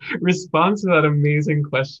like response to that amazing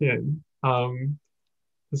question.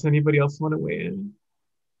 Does anybody else want to weigh in?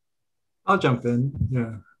 I'll jump in.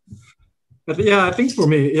 Yeah. But yeah, I think for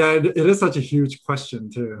me, yeah, it is such a huge question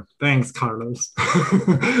too. Thanks, Carlos.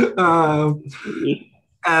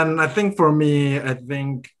 And I think for me, I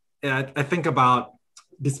think about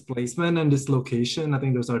displacement and dislocation. I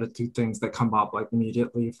think those are the two things that come up like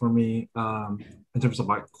immediately for me in terms of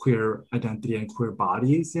like queer identity and queer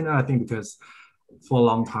bodies. You know, I think because for a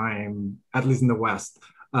long time, at least in the West,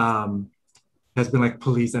 has been like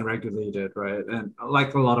policed and regulated, right? And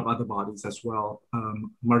like a lot of other bodies as well,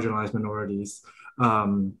 marginalized minorities.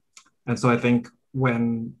 And so I think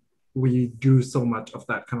when we do so much of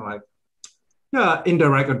that kind of like, yeah,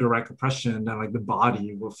 indirect or direct oppression, then like the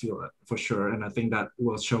body will feel it for sure. And I think that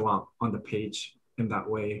will show up on the page in that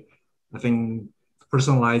way. I think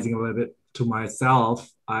personalizing a little bit to myself,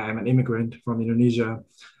 I am an immigrant from Indonesia.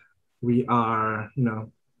 We are, you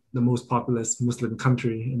know, the most populous Muslim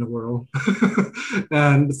country in the world.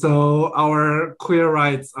 And so our queer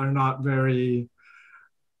rights are not very,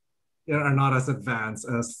 are not as advanced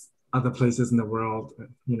as other places in the world,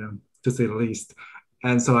 to say the least.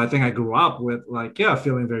 And so I think I grew up with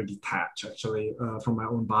feeling very detached actually from my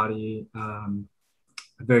own body,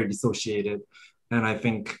 very dissociated. And I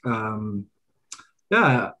think, a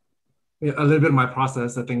little bit of my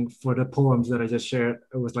process, I think for the poems that I just shared,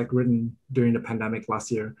 it was written during the pandemic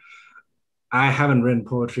last year. I haven't written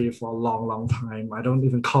poetry for a long, long time. I don't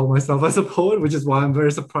even call myself as a poet, which is why I'm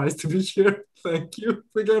very surprised to be here. Thank you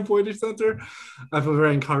again, Poetry Center. I feel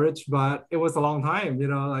very encouraged, but it was a long time, it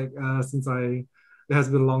has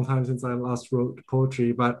been a long time since I last wrote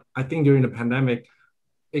poetry. But I think during the pandemic,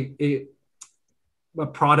 it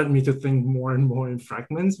prodded me to think more and more in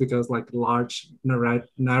fragments, because large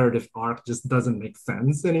narrative arc just doesn't make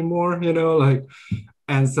sense anymore,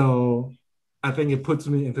 and so I think it puts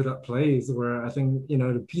me into that place where I think,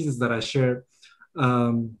 the pieces that I shared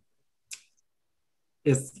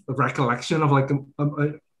is a recollection of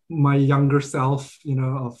my younger self,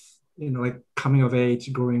 coming of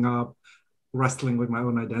age, growing up, wrestling with my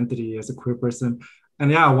own identity as a queer person.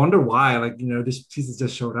 And I wonder why, these pieces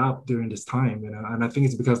just showed up during this time, and I think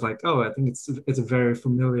it's because I think it's a very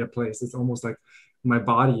familiar place. It's almost like my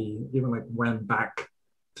body even went back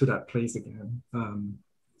to that place again.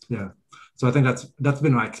 So I think that's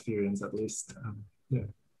been my experience, at least.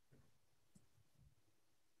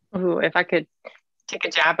 Ooh, if I could take a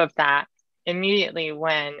jab of that, immediately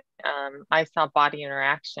when I saw body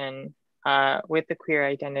interaction with the queer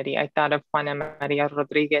identity, I thought of Juana Maria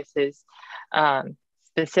Rodriguez's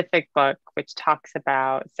specific book, which talks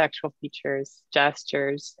about sexual features,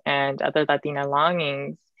 gestures, and other Latina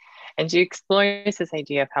longings. And she explores this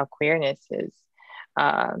idea of how queerness is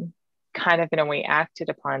kind of in a way acted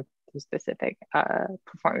upon through specific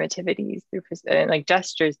performativities, through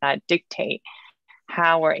gestures that dictate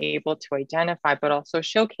how we're able to identify, but also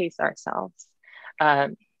showcase ourselves.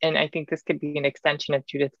 And I think this could be an extension of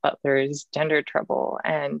Judith Butler's gender trouble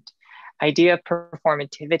and idea of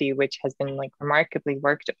performativity, which has been remarkably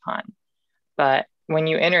worked upon. But when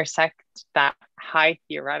you intersect that high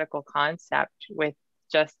theoretical concept with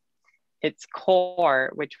just its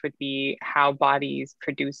core, which would be how bodies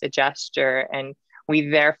produce a gesture, and we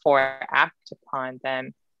therefore act upon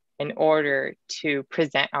them in order to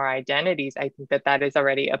present our identities, I think that is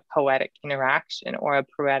already a poetic interaction or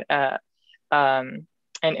an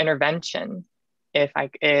intervention, if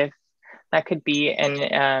that could be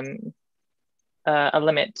a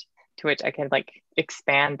limit to which I could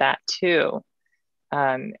expand that too.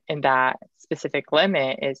 And that specific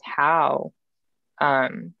limit is how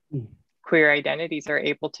queer identities are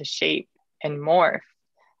able to shape and morph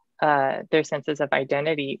their senses of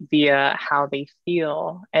identity via how they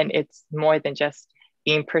feel. And it's more than just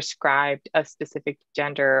being prescribed a specific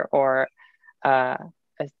gender or a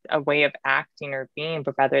way of acting or being,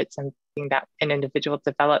 but rather it's something that an individual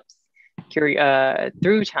develops through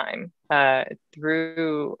time,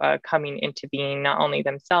 through coming into being not only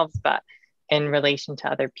themselves, but in relation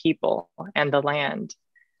to other people and the land.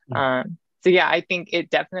 I think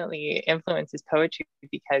it definitely influences poetry,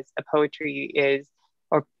 because a poetry is,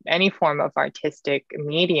 or any form of artistic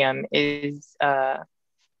medium is a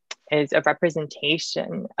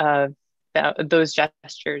representation of those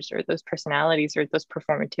gestures or those personalities or those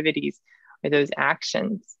performativities or those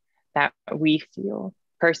actions that we feel.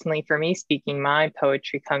 Personally, for me speaking, my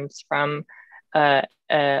poetry comes from a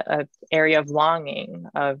area of longing,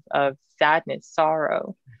 of sadness,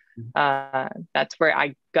 sorrow. That's where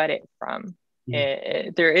I got it from.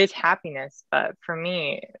 There is happiness, but for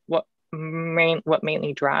me, what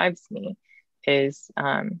mainly drives me is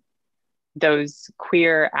those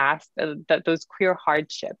queer those queer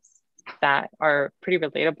hardships that are pretty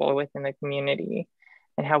relatable within the community,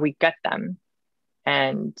 and how we get them,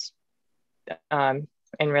 and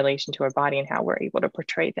in relation to our body, and how we're able to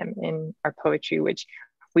portray them in our poetry, which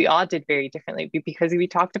we all did very differently, because we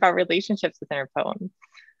talked about relationships within our poems.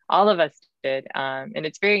 All of us did. And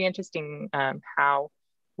it's very interesting how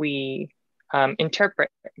we interpret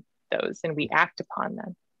those and we act upon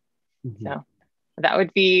them. So that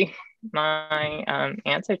would be my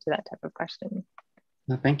answer to that type of question.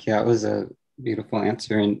 No, thank you. That was a beautiful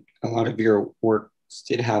answer. And a lot of your works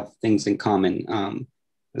did have things in common.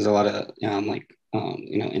 There's a lot of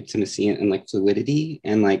intimacy and fluidity.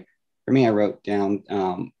 And for me, I wrote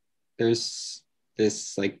down there's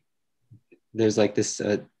this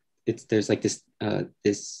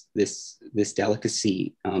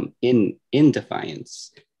delicacy in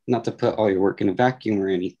defiance. Not to put all your work in a vacuum or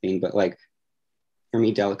anything, but for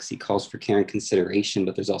me, delicacy calls for care and consideration,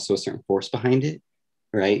 but there's also a certain force behind it,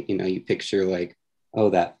 right? You picture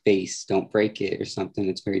that face, don't break it or something.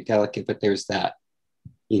 It's very delicate, but there's that,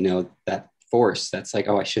 that force that's like,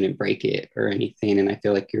 oh, I shouldn't break it or anything. And I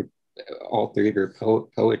feel like all three of your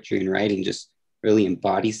poetry and writing just really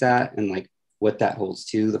embodies that, and like what that holds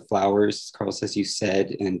to. The flowers, Carlos, as you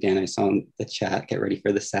said, and Dan, I saw in the chat, get ready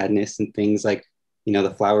for the sadness and things like, you know,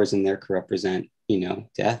 the flowers in there could represent, you know,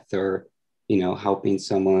 death, or, you know, helping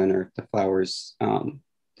someone, or if the flowers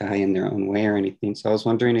die in their own way or anything. So I was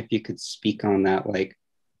wondering if you could speak on that, like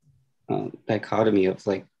dichotomy of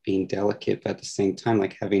like being delicate, but at the same time,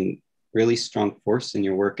 like having really strong force in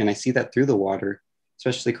your work. And I see that through the water,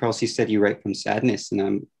 especially Carlos, you said you write from sadness, and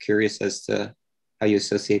I'm curious as to how you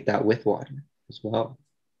associate that with water as well.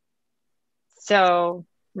 So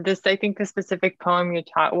this, I think the specific poem you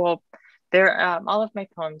taught, well, there, all of my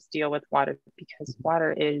poems deal with water because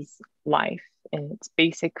water is life in its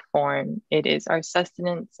basic form. It is our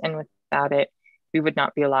sustenance, and without it, we would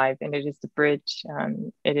not be alive. And it is the bridge.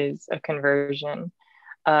 It is a conversion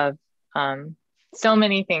of so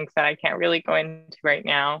many things that I can't really go into right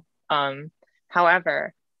now.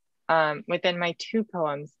 However, within my two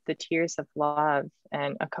poems, The Tears of Love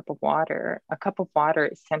and A Cup of Water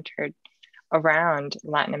is centered around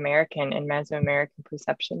Latin American and Mesoamerican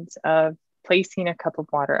perceptions of placing a cup of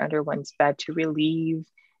water under one's bed to relieve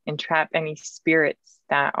and trap any spirits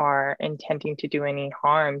that are intending to do any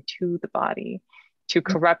harm to the body, to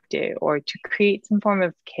corrupt it, or to create some form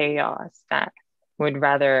of chaos that would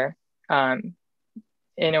rather, in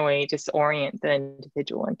a way, disorient the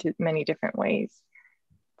individual into many different ways.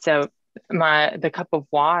 So the cup of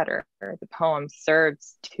water, the poem,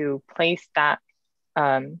 serves to place that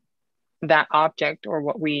that object, or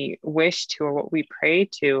what we wish to, or what we pray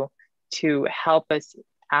to help us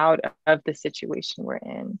out of the situation we're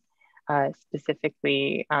in.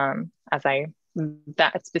 Specifically,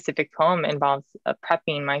 that specific poem involves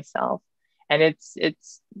prepping myself, and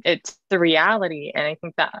it's the reality. And I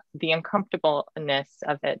think that the uncomfortableness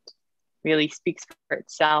of it really speaks for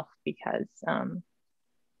itself, because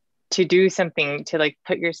to do something, to like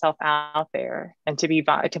put yourself out there and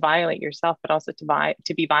to violate yourself, but also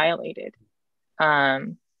to be violated,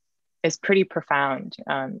 is pretty profound.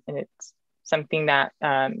 And it's something that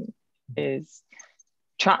that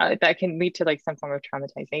can lead to like some form of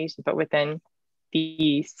traumatization. But within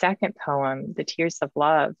the second poem, The Tears of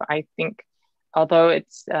Love, I think, although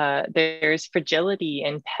it's there's fragility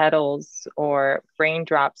in petals or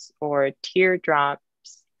raindrops or teardrops,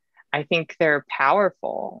 I think they're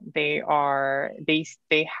powerful. They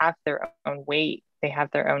have their own weight. They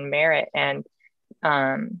have their own merit. And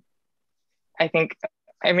I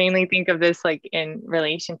mainly think of this like in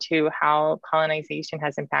relation to how colonization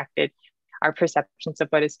has impacted our perceptions of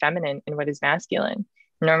what is feminine and what is masculine.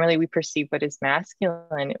 Normally we perceive what is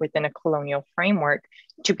masculine within a colonial framework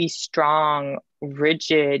to be strong,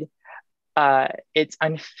 rigid, it's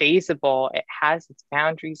unfazable, it has its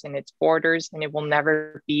boundaries and its borders, and it will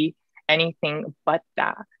never be anything but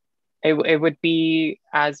that. It would be,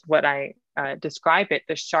 as what I describe it,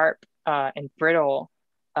 the sharp and brittle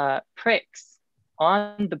pricks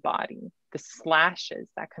on the body, the slashes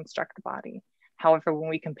that construct the body. However, when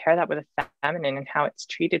we compare that with a feminine and how it's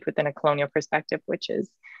treated within a colonial perspective, which is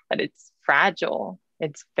that it's fragile,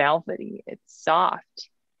 it's velvety, it's soft,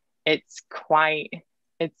 it's quite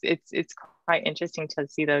interesting to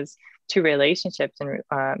see those two relationships in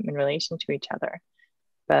relation to each other.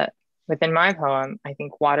 But within my poem, I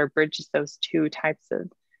think water bridges those two types of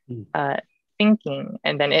thinking,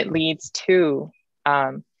 and then it leads to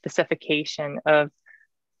the suffocation of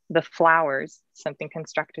the flowers, something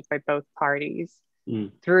constructed by both parties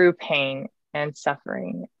through pain and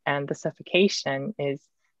suffering. And the suffocation is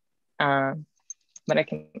what I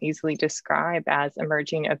can easily describe as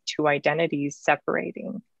emerging of two identities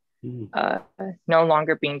separating, no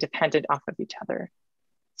longer being dependent off of each other.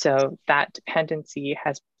 So that dependency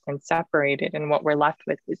has been separated, and what we're left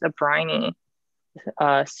with is a briny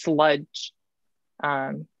sludge.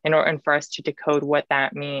 And for us to decode what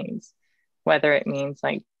that means, whether it means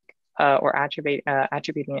like or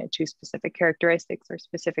attributing it to specific characteristics or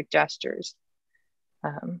specific gestures.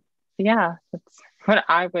 Yeah, that's what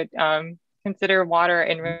I would consider water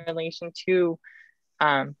in relation to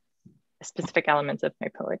specific elements of my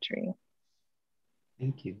poetry.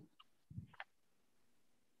 Thank you.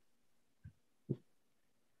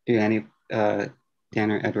 Do any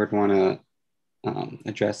Dan or Edward want to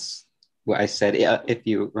address what I said? If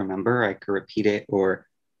you remember, I could repeat it, or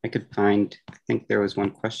I could find, I think there was one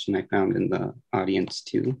question I found in the audience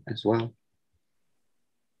too, as well.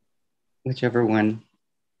 Whichever one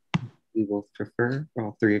you both prefer, or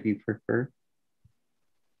all three of you prefer.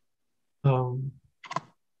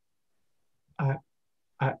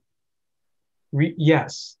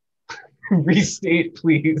 Yes. Restate,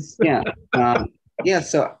 please. Yeah. Yeah.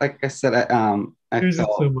 So like I said, There's just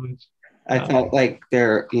so much. I felt like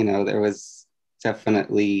there was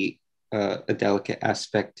definitely a delicate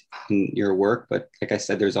aspect in your work, but like I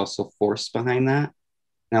said, there's also force behind that.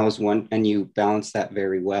 And you balance that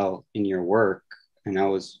very well in your work. And I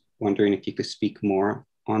was wondering if you could speak more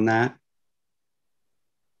on that.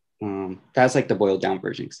 That's like the boiled down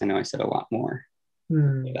version, because I know I said a lot more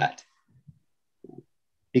of that.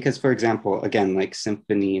 Because, for example, again, like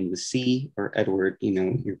Symphony in the Sea or Edward,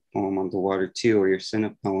 your poem on the water too, or your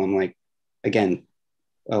Cinna poem, like, again,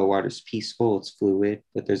 water's peaceful, it's fluid,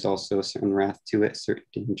 but there's also a certain wrath to it, a certain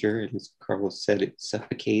danger. And as Carlos said, it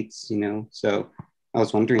suffocates, So I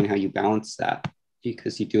was wondering how you balance that,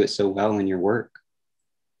 because you do it so well in your work.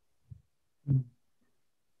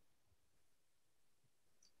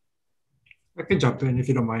 I can jump in if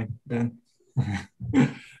you don't mind, Ben.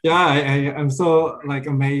 Yeah, I'm so like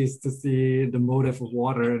amazed to see the motive of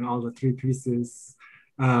water in all the three pieces.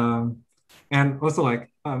 And also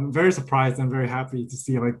like, I'm very surprised and very happy to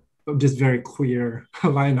see like this very queer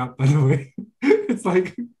lineup, by the way. It's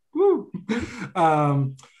like, woo.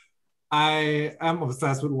 I am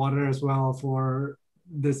obsessed with water as well for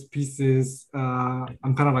this pieces.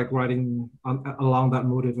 I'm kind of like writing along that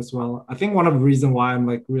motive as well. I think one of the reasons why I'm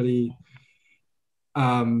like really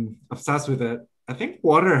obsessed with it, I think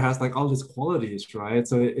water has like all these qualities, right?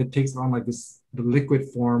 So it takes on like the liquid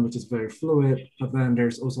form, which is very fluid, but then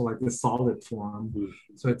there's also like the solid form.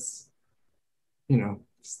 So it's,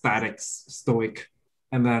 static, stoic,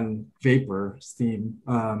 and then vapor, steam.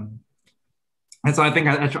 And so I think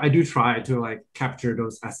I do try to like capture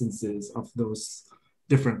those essences of those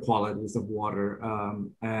different qualities of water.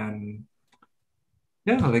 And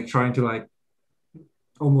yeah, like trying to like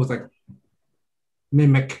almost like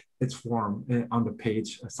mimic its form on the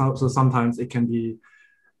page. So sometimes it can be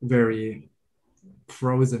very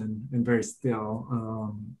frozen and very still.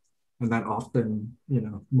 And then often,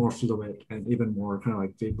 more fluid and even more kind of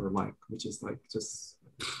like vapor-like, which is like just,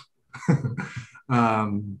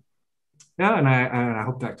 yeah, and I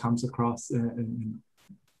hope that comes across.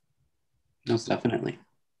 Most definitely.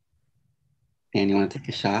 Dan, you want to take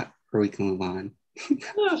a shot, or we can move on?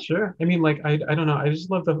 Yeah, sure. I mean, like, I don't know. I just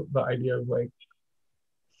love the idea of like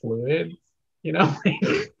fluid,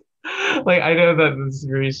 like I know that this is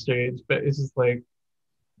very strange, but it's just like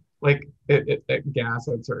it gas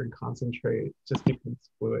at certain concentrate just becomes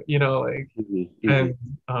fluid, and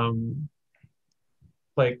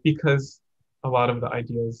like, because a lot of the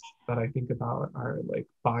ideas that I think about are like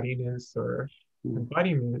bodiness or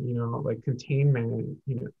embodiment, like containment,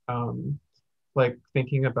 like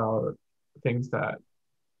thinking about things that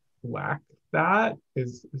lack that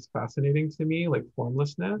is fascinating to me, like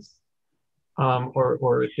formlessness,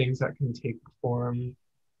 or things that can take form,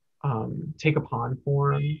 take upon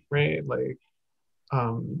form, right? Like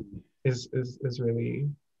is really,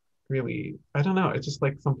 really, I don't know, it's just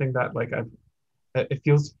like something that like it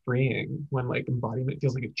feels freeing when like embodiment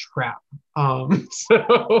feels like a trap.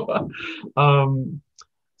 So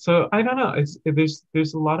I don't know,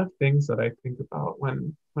 there's a lot of things that I think about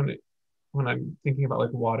when I'm thinking about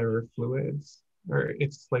like water or fluids, or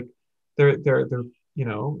it's like they're in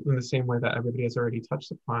the same way that everybody has already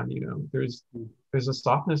touched upon, there's a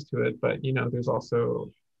softness to it, but there's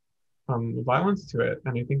also violence to it.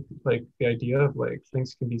 And I think like the idea of like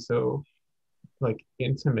things can be so like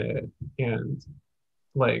intimate, and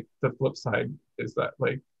like the flip side is that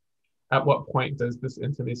like at what point does this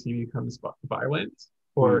intimacy become violent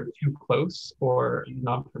or too close or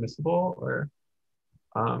non-permissible, or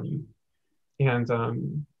and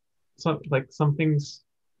so like sometimes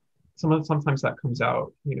that comes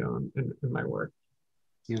out in my work.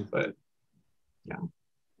 But yeah,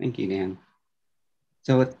 thank you, Dan.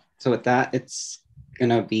 So with that, it's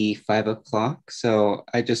gonna be 5 o'clock, so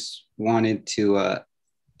I just wanted to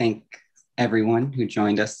thank everyone who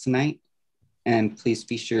joined us tonight, and please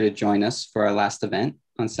be sure to join us for our last event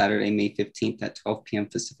on Saturday, May 15th at 12 p.m.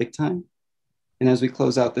 Pacific time. And as we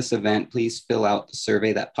close out this event, please fill out the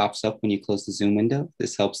survey that pops up when you close the Zoom window.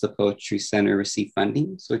 This helps the Poetry Center receive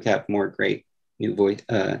funding so we can have more great New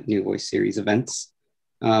Voice Series events.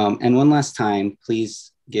 And one last time,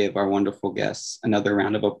 please give our wonderful guests another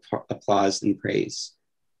round of applause and praise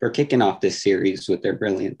for kicking off this series with their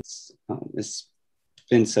brilliance. It's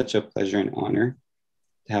been such a pleasure and honor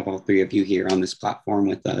to have all three of you here on this platform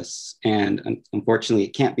with us. And unfortunately,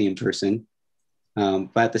 it can't be in person. But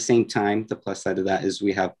at the same time, the plus side of that is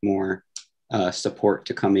we have more support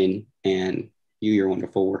to come in and view your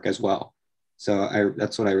wonderful work as well. So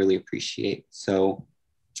that's what I really appreciate. So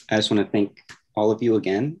I just want to thank all of you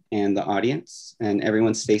again and the audience, and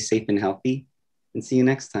everyone stay safe and healthy, and see you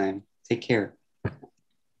next time. Take care.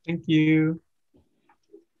 Thank you.